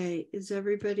 Okay, is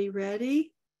everybody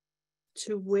ready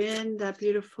to win that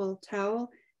beautiful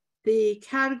towel? The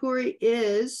category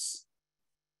is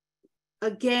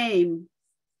a game.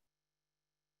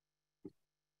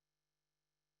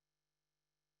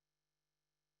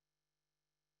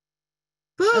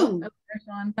 Boom. There's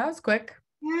one. That was quick.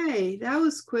 Hey, that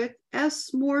was quick.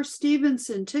 S. Moore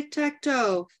Stevenson,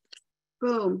 tic-tac-toe.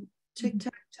 Boom,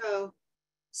 tic-tac-toe.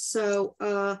 So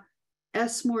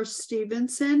S. Moore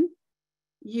Stevenson,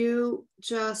 you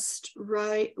just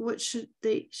write, what should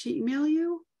she email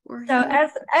you? Or so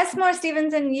S. Moore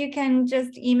Stevenson, you can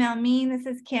just email me. This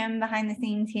is Kim behind the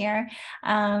scenes here.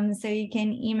 So you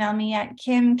can email me at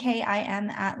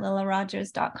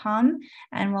kim@lillarogers.com,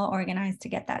 and we'll organize to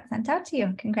get that sent out to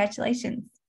you. Congratulations.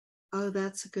 Oh,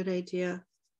 that's a good idea.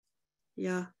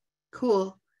 Yeah,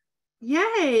 cool.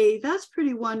 Yay, that's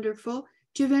pretty wonderful.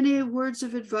 Do you have any words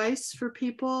of advice for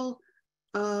people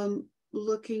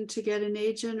looking to get an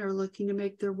agent or looking to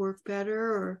make their work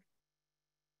better? Or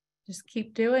just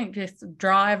keep doing, just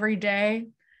draw every day,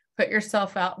 put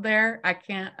yourself out there. I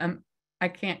can't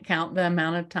count the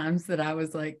amount of times that I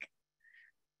was like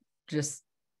just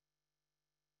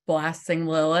blasting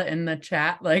Lilla in the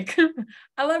chat, like,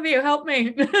 I love you, help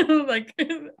me. Like,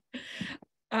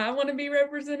 I want to be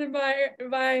represented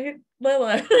by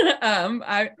Lilla.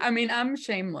 I mean, I'm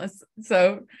shameless,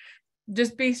 so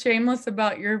just be shameless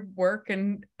about your work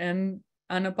and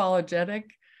unapologetic.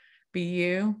 Be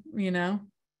you know.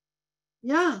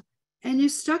 Yeah, and you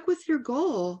stuck with your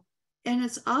goal, and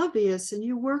it's obvious, and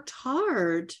you worked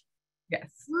hard.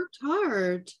 Yes, worked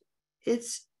hard.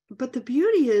 But the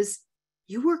beauty is,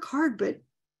 you work hard, but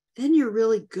then you're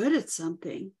really good at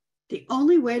something. The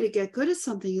only way to get good at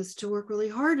something is to work really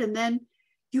hard, and then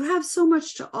you have so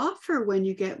much to offer when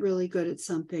you get really good at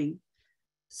something.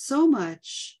 So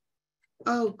much.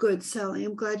 Oh, good, Sally.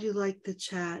 I'm glad you liked the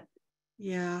chat.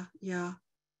 Yeah.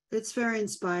 It's very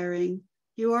inspiring.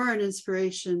 You are an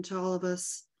inspiration to all of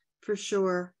us, for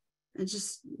sure. And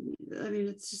just, I mean,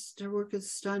 it's just, her work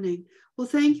is stunning. Well,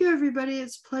 thank you, everybody.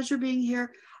 It's a pleasure being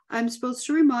here. I'm supposed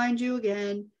to remind you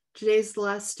again, today's the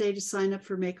last day to sign up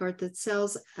for Make Art That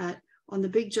Sells on the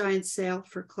Big Giant Sale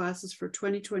for classes for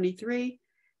 2023.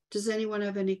 Does anyone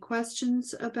have any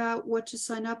questions about what to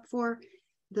sign up for?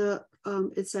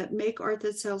 It's at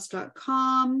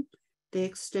makeartthatsells.com. They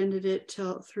extended it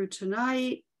through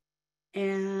tonight.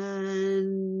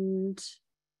 And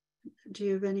do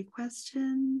you have any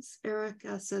questions?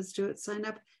 Erica says, do it, sign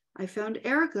up. I found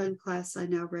Erica in class. I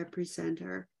now represent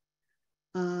her.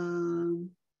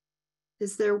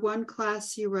 Is there one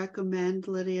class you recommend,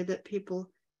 Lydia, that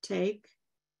people take?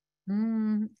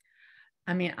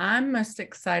 I mean, I'm most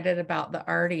excited about the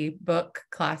Artie book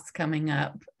class coming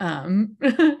up.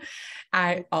 Although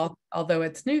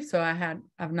it's new, so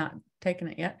I've not taken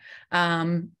it yet.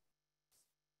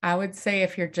 I would say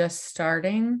if you're just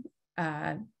starting,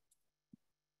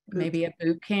 maybe a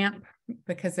boot camp,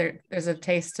 because there's a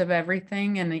taste of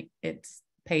everything and it's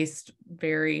paced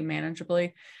very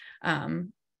manageably.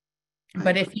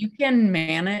 But if you can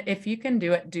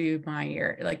do it, do my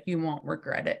year. Like, you won't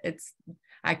regret it.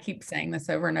 I keep saying this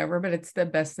over and over, but it's the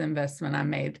best investment I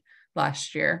made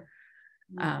last year.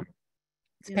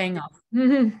 It's paying off.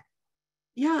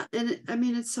 Yeah. And I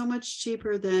mean, it's so much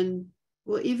cheaper than,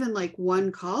 well, even like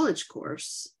one college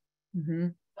course.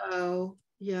 So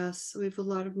yes, we have a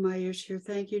lot of my years here.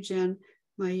 Thank you, Jen.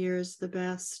 My year is the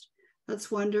best.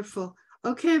 That's wonderful.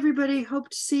 Okay, everybody, hope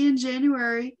to see you in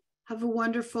January. Have a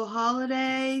wonderful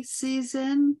holiday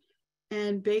season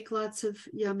and bake lots of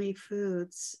yummy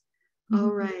foods.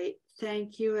 All right.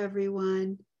 Thank you,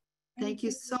 everyone. Thank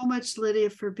you so much, Lydia,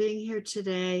 for being here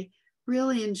today.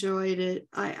 Really enjoyed it.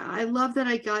 I love that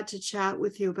I got to chat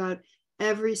with you about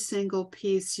every single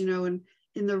piece, and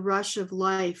in the rush of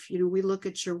life, we look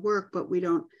at your work, but we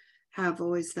don't have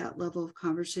always that level of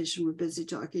conversation. We're busy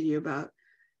talking to you about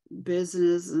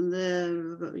business and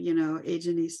the,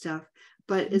 agency stuff,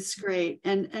 but it's great.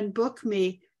 And book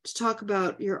me to talk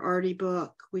about your Artie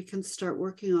book. We can start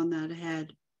working on that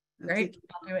ahead. Great.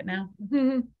 I'll do it now.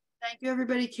 Thank you,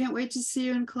 everybody. Can't wait to see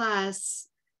you in class.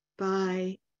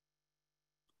 Bye.